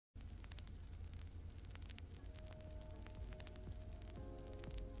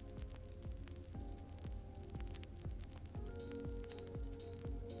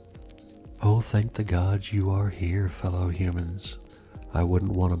Well, thank the gods you are here, fellow humans. I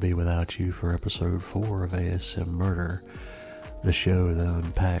wouldn't want to be without you for episode 4 of ASMuRder, the show that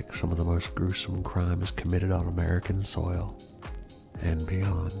unpacks some of the most gruesome crimes committed on American soil and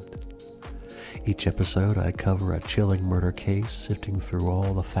beyond. Each episode I cover a chilling murder case, sifting through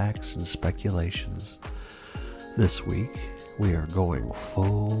all the facts and speculations. This week, we are going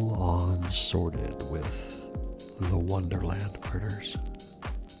full-on sordid with the Wonderland Murders.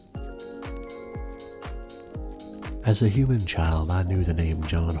 As a human child, I knew the name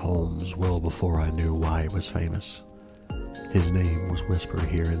John Holmes well before I knew why he was famous. His name was whispered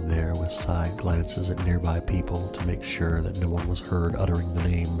here and there with side glances at nearby people to make sure that no one was heard uttering the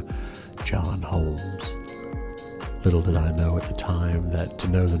name John Holmes. Little did I know at the time that to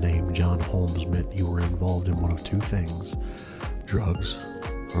know the name John Holmes meant you were involved in one of two things: drugs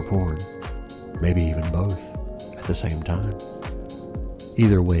or porn, maybe even both at the same time.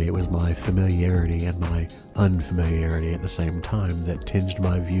 Either way, it was my familiarity and my unfamiliarity at the same time that tinged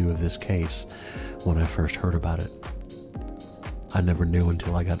my view of this case when I first heard about it. I never knew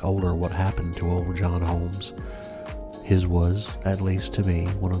until I got older what happened to old John Holmes. His was, at least to me,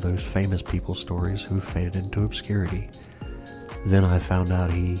 one of those famous people stories who faded into obscurity. Then I found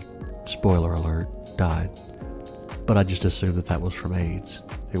out he, spoiler alert, died. But I just assumed that was from AIDS.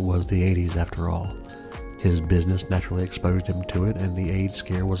 It was the 80s after all. His business naturally exposed him to it, and the AIDS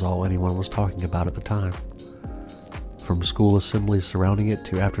scare was all anyone was talking about at the time. From school assemblies surrounding it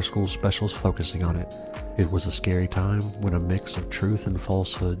to after-school specials focusing on it, it was a scary time when a mix of truth and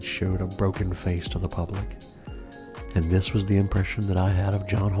falsehood showed a broken face to the public. And this was the impression that I had of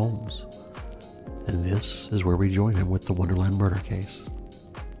John Holmes. And this is where we join him with the Wonderland murder case.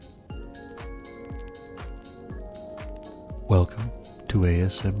 Welcome to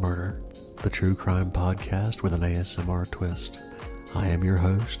ASMuRder, the true crime podcast with an ASMR twist. I am your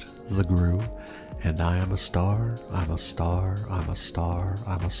host, The Gru, and I am a star, I'm a star, I'm a star,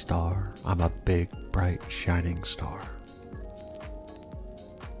 I'm a star, I'm a big, bright, shining star.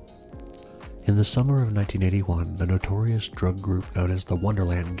 In the summer of 1981, the notorious drug group known as the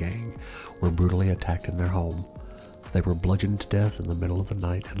Wonderland Gang were brutally attacked in their home. They were bludgeoned to death in the middle of the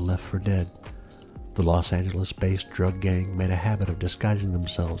night and left for dead. The Los Angeles-based drug gang made a habit of disguising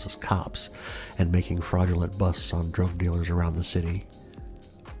themselves as cops and making fraudulent busts on drug dealers around the city.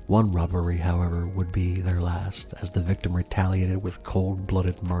 One robbery, however, would be their last, as the victim retaliated with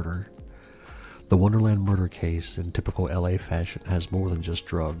cold-blooded murder. The Wonderland murder case, in typical LA fashion, has more than just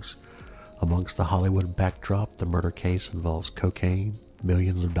drugs. Amongst the Hollywood backdrop, the murder case involves cocaine,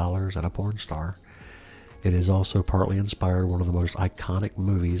 millions of dollars, and a porn star. It is also partly inspired one of the most iconic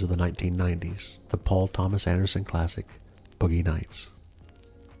movies of the 1990s, the Paul Thomas Anderson classic, Boogie Nights.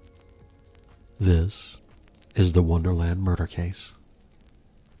 This is the Wonderland murder case.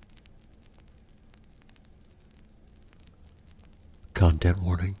 Content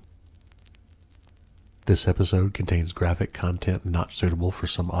warning. This episode contains graphic content not suitable for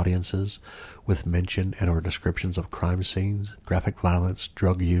some audiences, with mention and/or descriptions of crime scenes, graphic violence,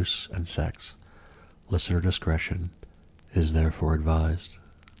 drug use, and sex. Listener discretion is therefore advised.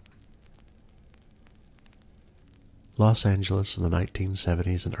 Los Angeles in the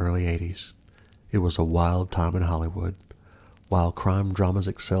 1970s and early 80s. It was a wild time in Hollywood. While crime dramas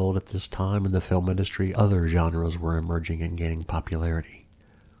excelled at this time in the film industry, other genres were emerging and gaining popularity.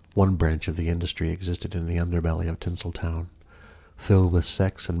 One branch of the industry existed in the underbelly of Tinseltown. Filled with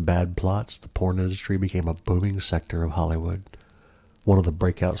sex and bad plots, the porn industry became a booming sector of Hollywood. One of the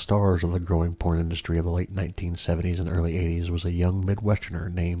breakout stars of the growing porn industry of the late 1970s and early 80s was a young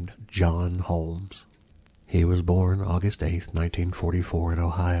Midwesterner named John Holmes. He was born August 8, 1944 in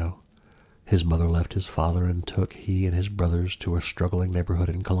Ohio. His mother left his father and took he and his brothers to a struggling neighborhood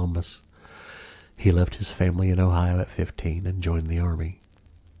in Columbus. He left his family in Ohio at 15 and joined the Army.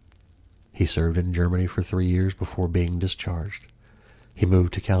 He served in Germany for 3 years before being discharged. He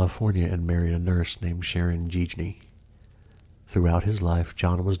moved to California and married a nurse named Sharon Gijny. Throughout his life,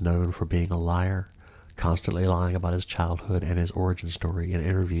 John was known for being a liar, constantly lying about his childhood and his origin story in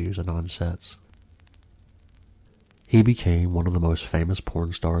interviews and on sets. He became one of the most famous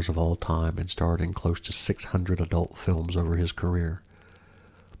porn stars of all time and starred in close to 600 adult films over his career.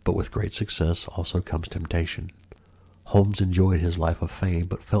 But with great success also comes temptation. Holmes enjoyed his life of fame,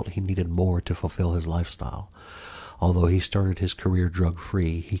 but felt he needed more to fulfill his lifestyle. Although he started his career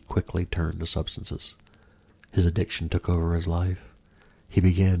drug-free, he quickly turned to substances. His addiction took over his life. He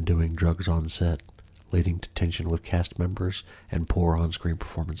began doing drugs on set, leading to tension with cast members and poor on-screen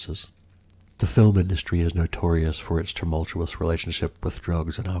performances. The film industry is notorious for its tumultuous relationship with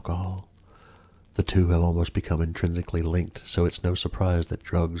drugs and alcohol. The two have almost become intrinsically linked, so it's no surprise that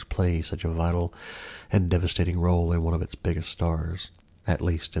drugs play such a vital and devastating role in one of its biggest stars, at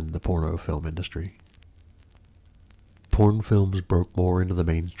least in the porno film industry. Porn films broke more into the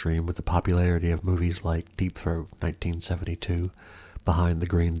mainstream with the popularity of movies like Deep Throat, 1972, Behind the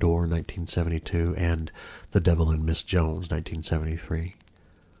Green Door, 1972, and The Devil and Miss Jones, 1973.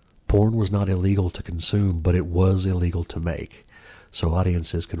 Porn was not illegal to consume, but it was illegal to make, so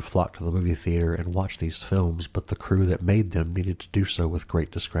audiences could flock to the movie theater and watch these films, but the crew that made them needed to do so with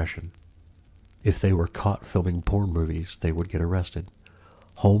great discretion. If they were caught filming porn movies, they would get arrested.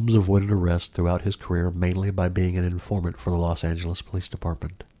 Holmes avoided arrest throughout his career mainly by being an informant for the Los Angeles Police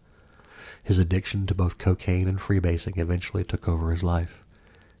Department. His addiction to both cocaine and freebasing eventually took over his life.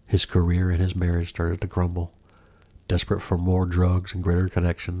 His career and his marriage started to crumble. Desperate for more drugs and greater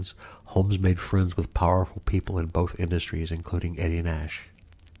connections, Holmes made friends with powerful people in both industries, including Eddie Nash.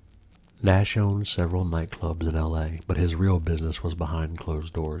 Nash owned several nightclubs in L.A., but his real business was behind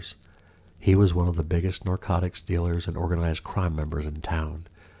closed doors. He was one of the biggest narcotics dealers and organized crime members in town.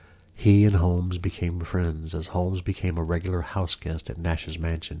 He and Holmes became friends as Holmes became a regular house guest at Nash's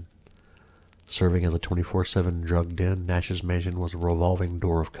mansion. Serving as a 24/7 drug den, Nash's mansion was a revolving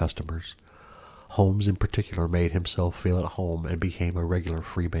door of customers. Holmes in particular made himself feel at home and became a regular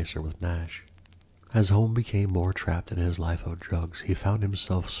freebaser with Nash. As Holmes became more trapped in his life of drugs, he found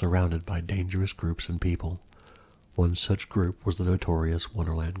himself surrounded by dangerous groups and people. One such group was the notorious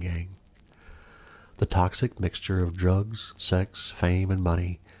Wonderland Gang. The toxic mixture of drugs, sex, fame, and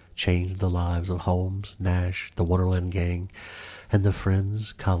money changed the lives of Holmes, Nash, the Wonderland Gang, and the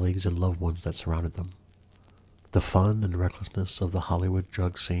friends, colleagues, and loved ones that surrounded them. The fun and recklessness of the Hollywood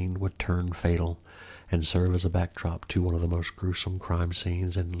drug scene would turn fatal and serve as a backdrop to one of the most gruesome crime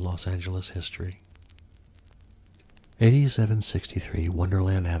scenes in Los Angeles history. 8763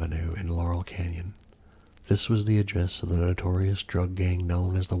 Wonderland Avenue in Laurel Canyon. This was the address of the notorious drug gang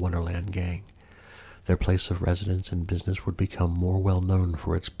known as the Wonderland Gang. Their place of residence and business would become more well known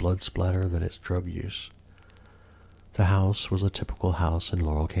for its blood splatter than its drug use. The house was a typical house in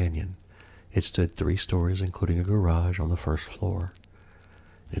Laurel Canyon. It stood 3 stories, including a garage on the first floor.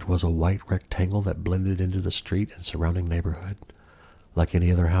 It was a white rectangle that blended into the street and surrounding neighborhood. Like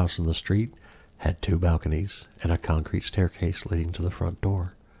any other house in the street, had 2 balconies and a concrete staircase leading to the front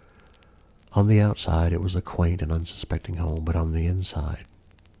door. On the outside, it was a quaint and unsuspecting home, but on the inside,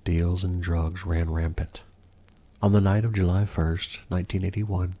 deals and drugs ran rampant. On the night of July 1st,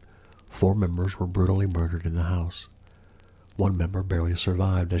 1981, 4 members were brutally murdered in the house. One member barely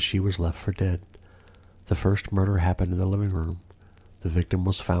survived as she was left for dead. The first murder happened in the living room. The victim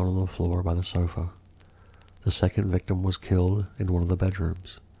was found on the floor by the sofa. The second victim was killed in one of the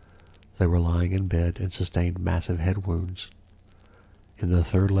bedrooms. They were lying in bed and sustained massive head wounds. In the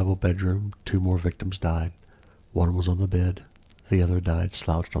third-level bedroom, 2 more victims died. One was on the bed. The other died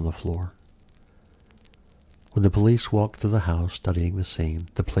slouched on the floor. When the police walked through the house studying the scene,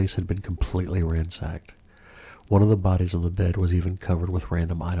 the place had been completely ransacked. One of the bodies on the bed was even covered with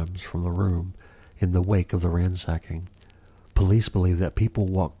random items from the room in the wake of the ransacking. Police believe that people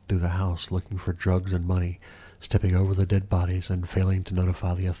walked through the house looking for drugs and money, stepping over the dead bodies and failing to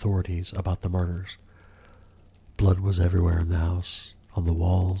notify the authorities about the murders. Blood was everywhere in the house, on the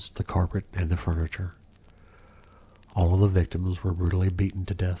walls, the carpet, and the furniture. All of the victims were brutally beaten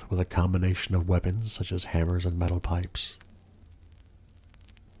to death with a combination of weapons such as hammers and metal pipes.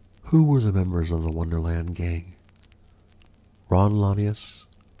 Who were the members of the Wonderland Gang? Ron Lanius,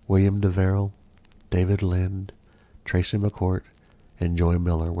 William DeVerrell, David Lind, Tracy McCourt, and Joy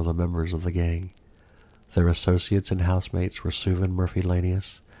Miller were the members of the gang. Their associates and housemates were Susan Murphy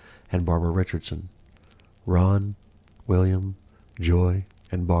Lanius and Barbara Richardson. Ron, William, Joy,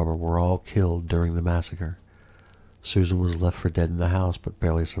 and Barbara were all killed during the massacre. Susan was left for dead in the house but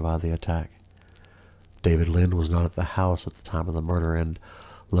barely survived the attack. David Lind was not at the house at the time of the murder and,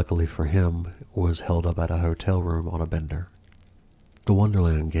 luckily for him, was held up at a hotel room on a bender. The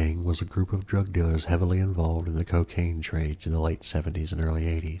Wonderland Gang was a group of drug dealers heavily involved in the cocaine trades in the late 70s and early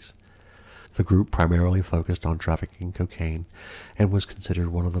 80s. The group primarily focused on trafficking cocaine and was considered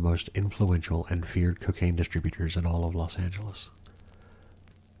one of the most influential and feared cocaine distributors in all of Los Angeles.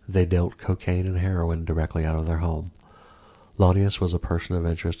 They dealt cocaine and heroin directly out of their home. Lanius was a person of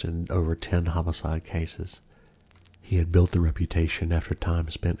interest in over 10 homicide cases. He had built a reputation after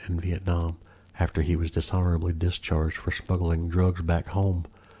time spent in Vietnam, after he was dishonorably discharged for smuggling drugs back home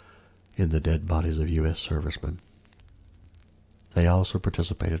in the dead bodies of U.S. servicemen. They also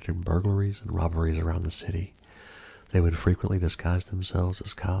participated in burglaries and robberies around the city. They would frequently disguise themselves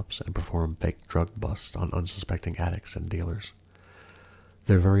as cops and perform fake drug busts on unsuspecting addicts and dealers.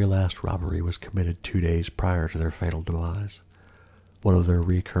 Their very last robbery was committed 2 days prior to their fatal demise. One of their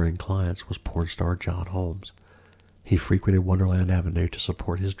recurring clients was porn star John Holmes. He frequented Wonderland Avenue to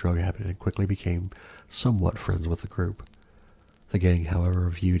support his drug habit and quickly became somewhat friends with the group. The gang, however,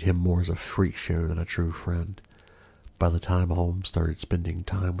 viewed him more as a freak show than a true friend. By the time Holmes started spending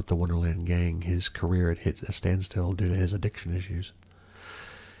time with the Wonderland gang, his career had hit a standstill due to his addiction issues.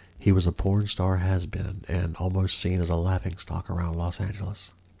 He was a porn star has-been and almost seen as a laughingstock around Los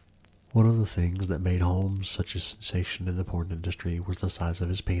Angeles. One of the things that made Holmes such a sensation in the porn industry was the size of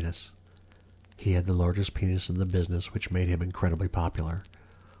his penis. He had the largest penis in the business, which made him incredibly popular.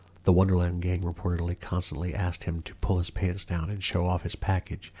 The Wonderland gang reportedly constantly asked him to pull his pants down and show off his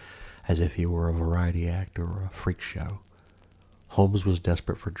package, as if he were a variety act or a freak show. Holmes was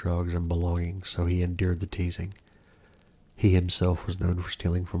desperate for drugs and belonging, so he endured the teasing. He himself was known for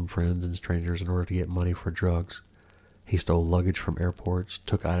stealing from friends and strangers in order to get money for drugs. He stole luggage from airports,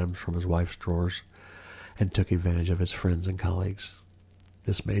 took items from his wife's drawers, and took advantage of his friends and colleagues.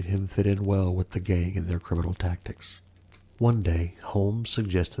 This made him fit in well with the gang and their criminal tactics. One day, Holmes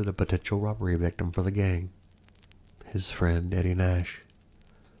suggested a potential robbery victim for the gang, his friend Eddie Nash.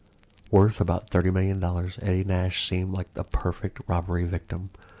 Worth about $30 million, Eddie Nash seemed like the perfect robbery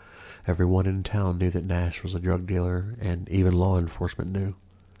victim. Everyone in town knew that Nash was a drug dealer, and even law enforcement knew.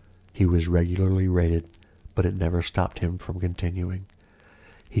 He was regularly raided, but it never stopped him from continuing.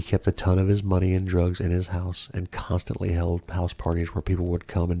 He kept a ton of his money and drugs in his house and constantly held house parties where people would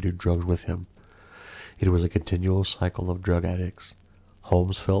come and do drugs with him. It was a continual cycle of drug addicts.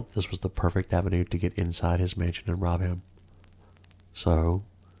 Holmes felt this was the perfect avenue to get inside his mansion and rob him. So,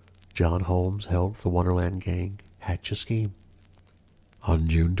 John Holmes helped the Wonderland gang hatch a scheme. On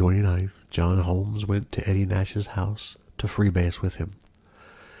June 29th, John Holmes went to Eddie Nash's house to freebase with him.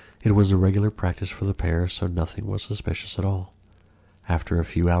 It was a regular practice for the pair, so nothing was suspicious at all. After a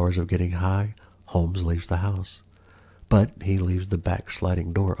few hours of getting high, Holmes leaves the house. But he leaves the back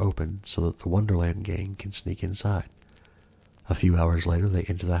sliding door open so that the Wonderland gang can sneak inside. A few hours later, they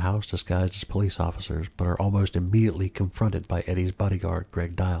enter the house disguised as police officers, but are almost immediately confronted by Eddie's bodyguard,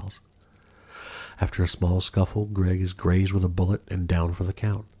 Greg Dials. After a small scuffle, Greg is grazed with a bullet and down for the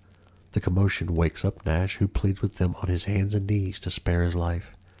count. The commotion wakes up Nash, who pleads with them on his hands and knees to spare his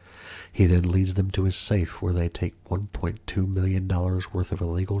life. He then leads them to his safe, where they take $1.2 million worth of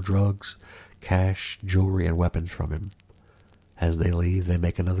illegal drugs, cash, jewelry, and weapons from him. As they leave, they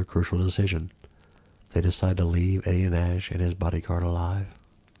make another crucial decision. They decide to leave Eddie Nash and his bodyguard alive.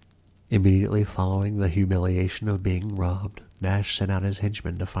 Immediately following the humiliation of being robbed, Nash sent out his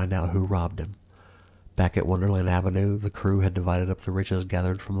henchmen to find out who robbed him. Back at Wonderland Avenue, the crew had divided up the riches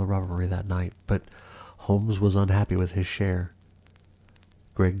gathered from the robbery that night, but Holmes was unhappy with his share.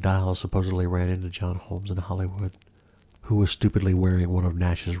 Greg Dials supposedly ran into John Holmes in Hollywood, who was stupidly wearing one of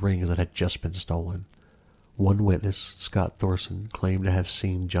Nash's rings that had just been stolen. One witness, Scott Thorson, claimed to have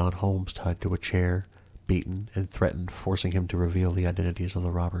seen John Holmes tied to a chair, beaten, and threatened, forcing him to reveal the identities of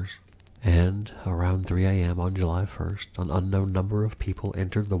the robbers. And, around 3 a.m. on July 1st, an unknown number of people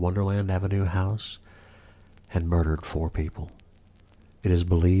entered the Wonderland Avenue house and murdered 4 people. It is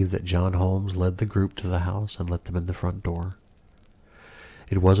believed that John Holmes led the group to the house and let them in the front door.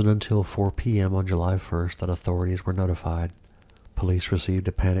 It wasn't until 4 p.m. on July 1st that authorities were notified. Police received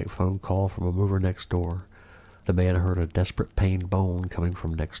a panic phone call from a mover next door. The man heard a desperate pained moan coming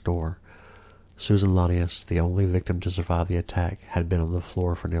from next door. Susan Lanius, the only victim to survive the attack, had been on the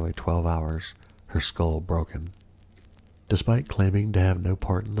floor for nearly 12 hours, her skull broken. Despite claiming to have no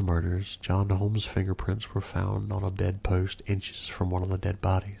part in the murders, John Holmes' fingerprints were found on a bedpost inches from one of the dead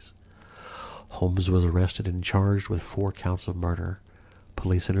bodies. Holmes was arrested and charged with 4 counts of murder.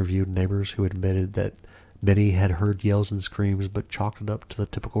 Police interviewed neighbors who admitted that many had heard yells and screams, but chalked it up to the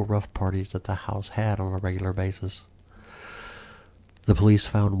typical rough parties that the house had on a regular basis. The police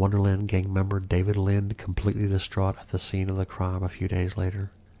found Wonderland gang member David Lind completely distraught at the scene of the crime a few days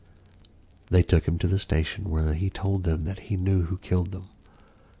later. They took him to the station where he told them that he knew who killed them.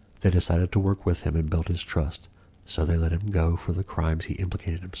 They decided to work with him and build his trust, so they let him go for the crimes he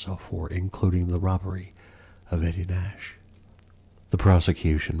implicated himself for, including the robbery of Eddie Nash. The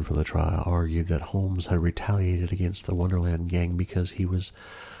prosecution for the trial argued that Holmes had retaliated against the Wonderland gang because he was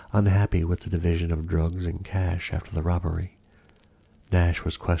unhappy with the division of drugs and cash after the robbery. Nash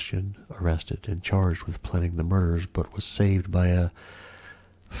was questioned, arrested, and charged with planning the murders, but was saved by a,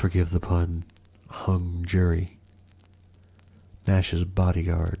 forgive the pun, hung jury. Nash's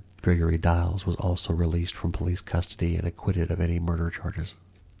bodyguard, Gregory Dials, was also released from police custody and acquitted of any murder charges.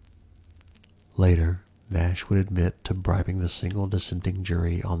 Later, Nash would admit to bribing the single dissenting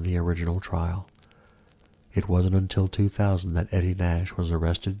jury on the original trial. It wasn't until 2000 that Eddie Nash was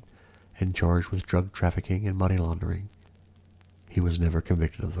arrested and charged with drug trafficking and money laundering. He was never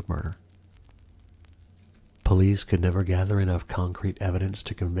convicted of the murder. Police could never gather enough concrete evidence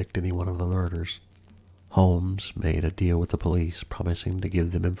to convict anyone of the murders. Holmes made a deal with the police, promising to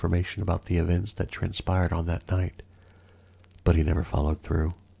give them information about the events that transpired on that night, but he never followed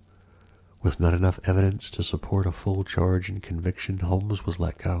through. With not enough evidence to support a full charge and conviction, Holmes was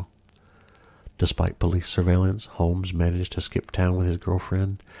let go. Despite police surveillance, Holmes managed to skip town with his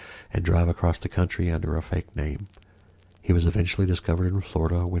girlfriend and drive across the country under a fake name. He was eventually discovered in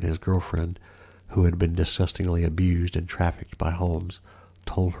Florida when his girlfriend, who had been disgustingly abused and trafficked by Holmes,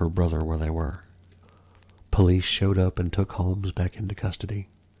 told her brother where they were. Police showed up and took Holmes back into custody,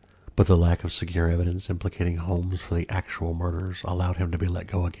 but the lack of secure evidence implicating Holmes for the actual murders allowed him to be let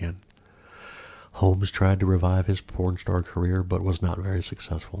go again. Holmes tried to revive his porn star career but was not very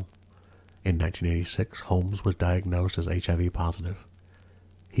successful. In 1986, Holmes was diagnosed as HIV positive.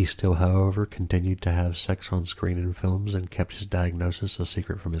 He still, however, continued to have sex on screen in films and kept his diagnosis a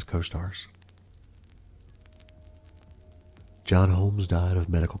secret from his co-stars. John Holmes died of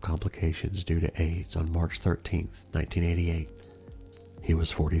medical complications due to AIDS on March 13, 1988. He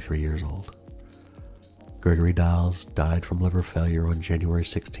was 43 years old. Gregory Diles died from liver failure on January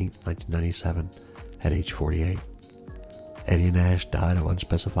 16, 1997, at age 48. Eddie Nash died of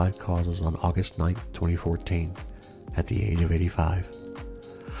unspecified causes on August 9, 2014, at the age of 85.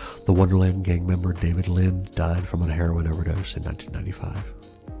 The Wonderland gang member David Lind died from a heroin overdose in 1995.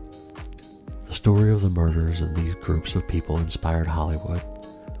 The story of the murders in these groups of people inspired Hollywood.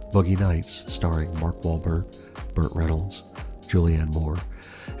 Boogie Nights, starring Mark Wahlberg, Burt Reynolds, Julianne Moore,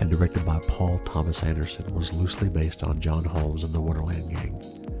 and directed by Paul Thomas Anderson, was loosely based on John Holmes and the Wonderland gang.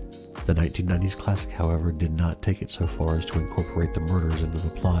 The 1990s classic, however, did not take it so far as to incorporate the murders into the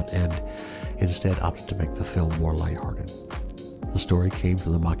plot and instead opted to make the film more lighthearted. The story came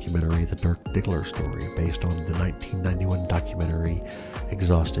from the mockumentary The Dirk Diggler Story, based on the 1991 documentary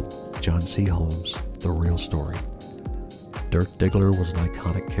Exhausted, John C. Holmes, The Real Story. Dirk Diggler was an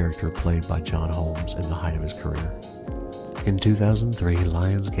iconic character played by John Holmes in the height of his career. In 2003,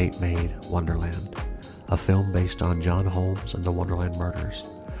 Lionsgate made Wonderland, a film based on John Holmes and the Wonderland Murders.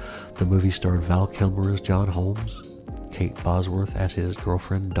 The movie starred Val Kilmer as John Holmes, Kate Bosworth as his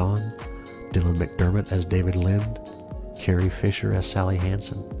girlfriend Dawn, Dylan McDermott as David Lind, Carrie Fisher as Sally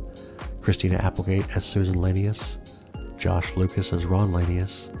Hansen, Christina Applegate as Susan Lanius, Josh Lucas as Ron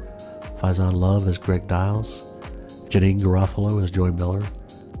Lanius, Faizon Love as Greg Diles, Janine Garofalo as Joy Miller,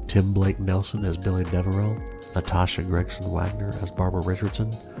 Tim Blake Nelson as Billy Deverell, Natasha Gregson Wagner as Barbara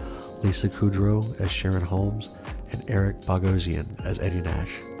Richardson, Lisa Kudrow as Sharon Holmes, and Eric Bogosian as Eddie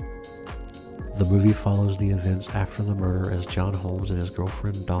Nash. The movie follows the events after the murder as John Holmes and his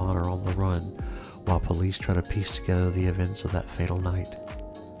girlfriend Dawn are on the run, while police try to piece together the events of that fatal night.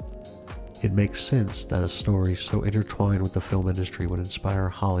 It makes sense that a story so intertwined with the film industry would inspire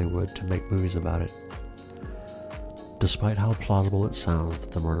Hollywood to make movies about it. Despite how plausible it sounds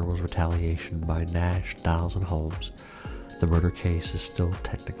that the murder was retaliation by Nash, Diles, and Holmes, the murder case is still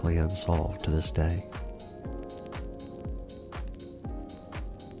technically unsolved to this day.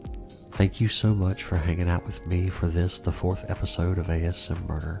 Thank you so much for hanging out with me for this, the 4th episode of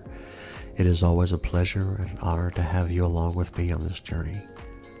ASMuRder. It is always a pleasure and an honor to have you along with me on this journey.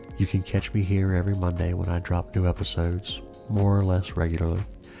 You can catch me here every Monday when I drop new episodes, more or less regularly.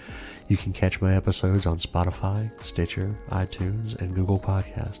 You can catch my episodes on Spotify, Stitcher, iTunes, and Google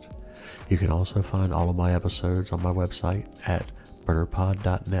Podcast. You can also find all of my episodes on my website at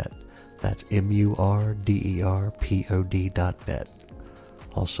murderpod.net. That's MURDERPOD.net.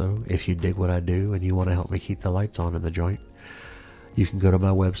 Also, if you dig what I do and you want to help me keep the lights on in the joint, you can go to my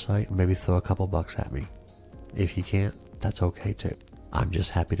website and maybe throw a couple bucks at me. If you can't, that's okay too. I'm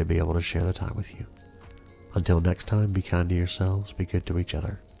just happy to be able to share the time with you. Until next time, be kind to yourselves, be good to each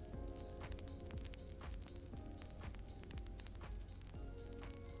other.